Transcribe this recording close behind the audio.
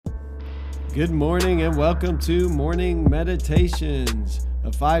Good morning and welcome to Morning Meditations,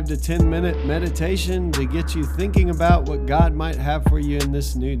 a 5 to 10 minute meditation to get you thinking about what God might have for you in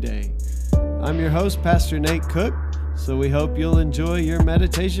this new day. I'm your host, Pastor Nate Cook, so we hope you'll enjoy your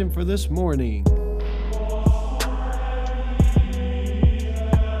meditation for this morning.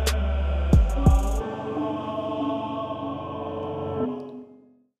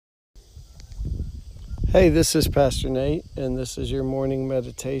 Hey, this is Pastor Nate, and this is your morning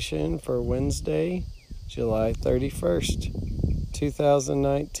meditation for Wednesday, July 31st,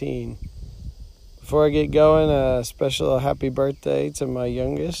 2019. Before I get going, a special happy birthday to my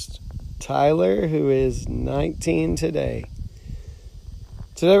youngest, Tyler, who is 19 today.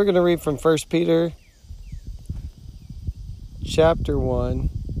 Today we're going to read from 1 Peter chapter 1,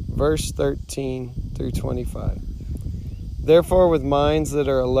 verse 13 through 25. Therefore, with minds that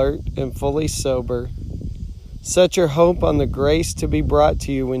are alert and fully sober, set your hope on the grace to be brought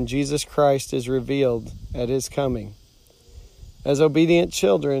to you when Jesus Christ is revealed at his coming. As obedient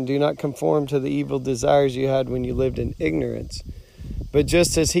children, do not conform to the evil desires you had when you lived in ignorance. But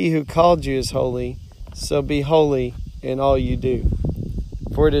just as he who called you is holy, so be holy in all you do.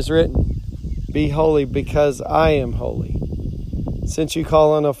 For it is written, be holy because I am holy. Since you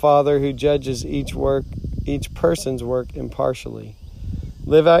call on a Father who judges each person's work impartially,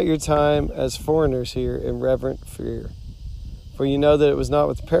 live out your time as foreigners here in reverent fear. For you know that it was not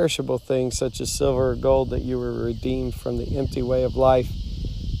with perishable things such as silver or gold that you were redeemed from the empty way of life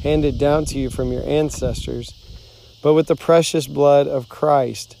handed down to you from your ancestors, but with the precious blood of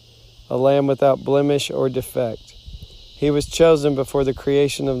Christ, a lamb without blemish or defect. He was chosen before the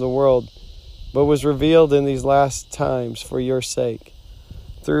creation of the world, but was revealed in these last times for your sake.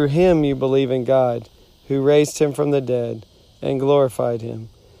 Through him you believe in God, who raised him from the dead and glorified him,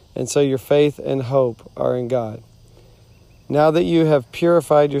 and so your faith and hope are in God. Now that you have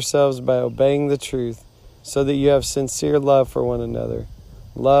purified yourselves by obeying the truth, so that you have sincere love for one another,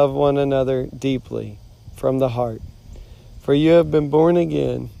 love one another deeply from the heart. For you have been born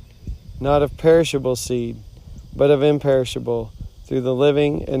again, not of perishable seed, but of imperishable, through the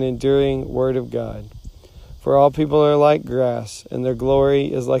living and enduring Word of God. For all people are like grass, and their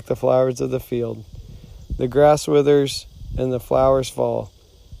glory is like the flowers of the field. The grass withers, and the flowers fall,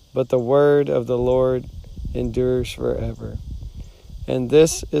 but the word of the Lord endures forever. And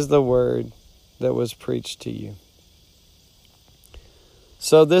this is the word that was preached to you.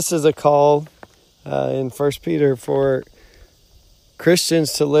 So this is a call in 1 Peter for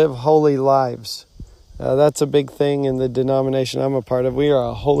Christians to live holy lives. That's a big thing in the denomination I'm a part of. We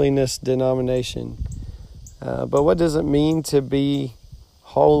are a holiness denomination. But what does it mean to be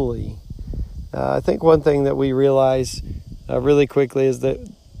holy? I think one thing that we realize really quickly is that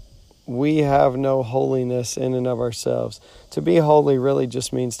we have no holiness in and of ourselves. To be holy really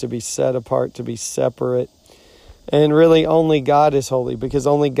just means to be set apart, to be separate. And really only God is holy, because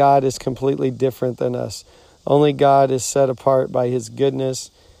only God is completely different than us. Only God is set apart by his goodness,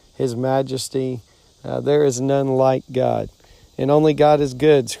 his majesty. There is none like God. And only God is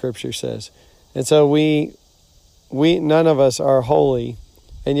good, Scripture says. And so we none of us are holy,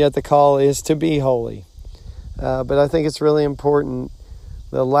 and yet the call is to be holy. But I think it's really important,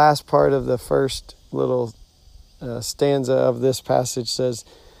 the last part of the first little stanza of this passage says,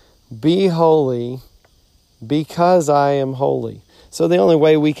 be holy because I am holy. So the only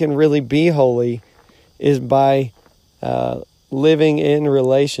way we can really be holy is by living in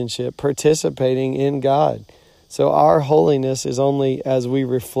relationship, participating in God. So our holiness is only as we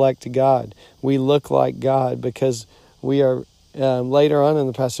reflect God. We look like God because we are, later on in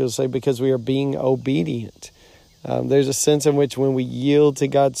the passage, it'll say, because we are being obedient. There's a sense in which when we yield to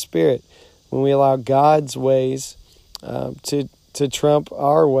God's Spirit, when we allow God's ways to trump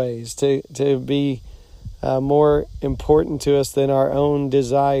our ways, to be more important to us than our own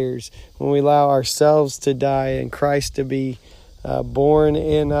desires, when we allow ourselves to die and Christ to be born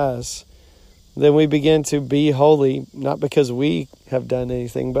in us, then we begin to be holy, not because we have done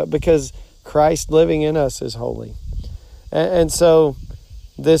anything, but because Christ living in us is holy. And so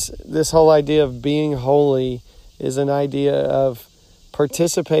this whole idea of being holy is an idea of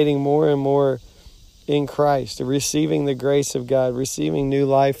participating more and more in Christ, receiving the grace of God, receiving new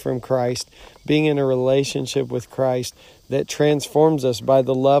life from Christ, being in a relationship with Christ that transforms us by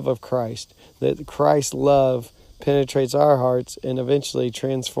the love of Christ, that Christ's love penetrates our hearts and eventually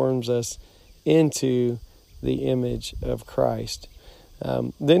transforms us into the image of Christ.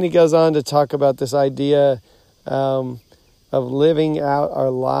 Then he goes on to talk about this idea of living out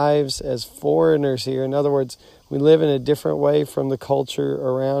our lives as foreigners here. In other words, we live in a different way from the culture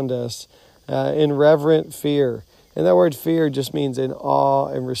around us, in reverent fear. And that word fear just means in awe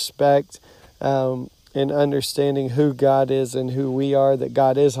and respect in understanding who God is and who we are, that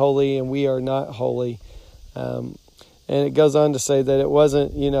God is holy and we are not holy. And it goes on to say that it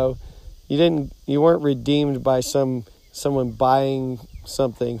wasn't, you weren't redeemed by someone buying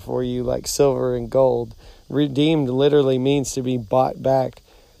something for you like silver and gold. Redeemed literally means to be bought back,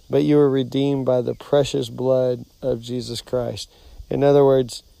 but you were redeemed by the precious blood of Jesus Christ. In other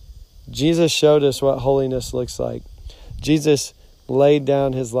words, Jesus showed us what holiness looks like. Jesus laid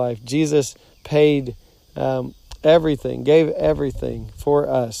down his life. Jesus paid everything, gave everything for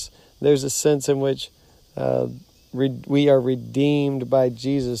us. There's a sense in which we are redeemed by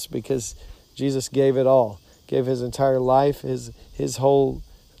Jesus because Jesus gave it all. Gave his entire life, his whole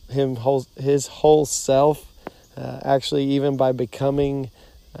self, actually even by becoming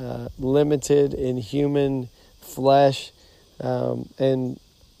limited in human flesh and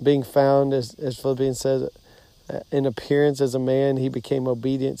being found, as Philippians says, in appearance as a man, he became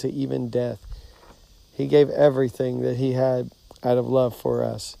obedient to even death. He gave everything that he had out of love for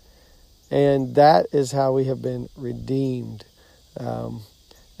us. And that is how we have been redeemed.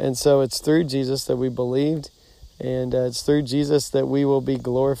 And so it's through Jesus that we believed, and it's through Jesus that we will be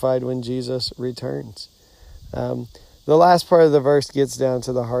glorified when Jesus returns. The last part of the verse gets down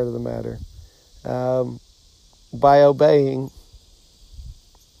to the heart of the matter. By obeying,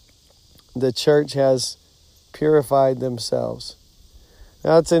 the church has purified themselves.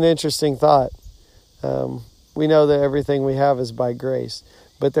 Now, it's an interesting thought. We know that everything we have is by grace,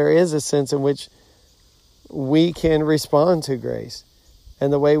 but there is a sense in which we can respond to grace.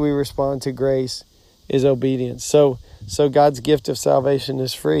 And the way we respond to grace is obedience. So God's gift of salvation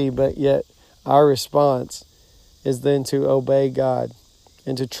is free, but yet our response is then to obey God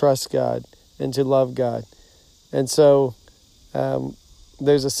and to trust God and to love God. And so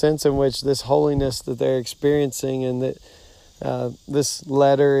there's a sense in which this holiness that they're experiencing and that this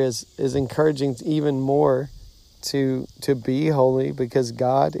letter is encouraging even more to be holy because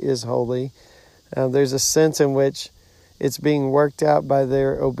God is holy. There's a sense in which it's being worked out by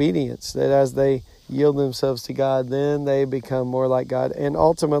their obedience, that as they yield themselves to God, then they become more like God. And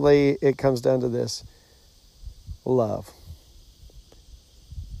ultimately, it comes down to this: love.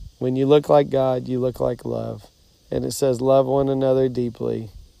 When you look like God, you look like love. And it says, love one another deeply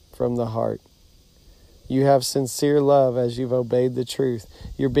from the heart. You have sincere love as you've obeyed the truth.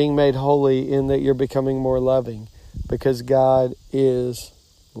 You're being made holy in that you're becoming more loving because God is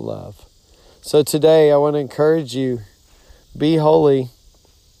love. So today, I want to encourage you, be holy,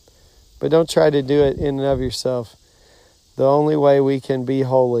 but don't try to do it in and of yourself. The only way we can be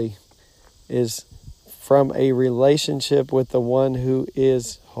holy is from a relationship with the one who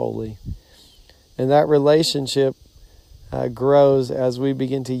is holy. And that relationship grows as we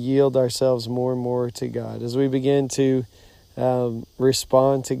begin to yield ourselves more and more to God, as we begin to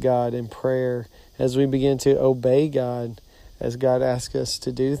respond to God in prayer, as we begin to obey God as God asks us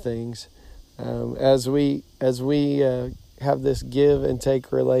to do things, as we have this give and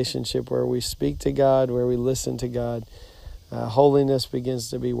take relationship where we speak to God, where we listen to God, holiness begins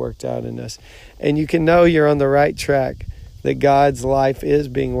to be worked out in us. And you can know you're on the right track, that God's life is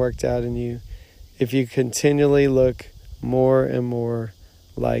being worked out in you if you continually look more and more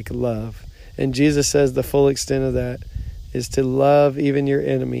like love. And Jesus says the full extent of that is to love even your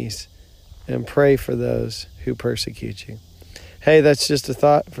enemies and pray for those who persecute you. Hey, that's just a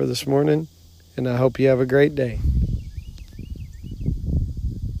thought for this morning, and I hope you have a great day.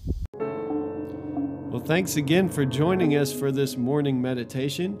 Well, thanks again for joining us for this morning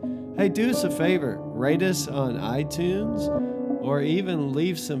meditation. Hey, do us a favor, rate us on iTunes or even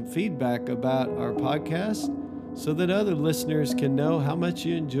leave some feedback about our podcast so that other listeners can know how much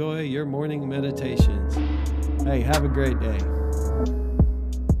you enjoy your morning meditations. Hey, have a great day.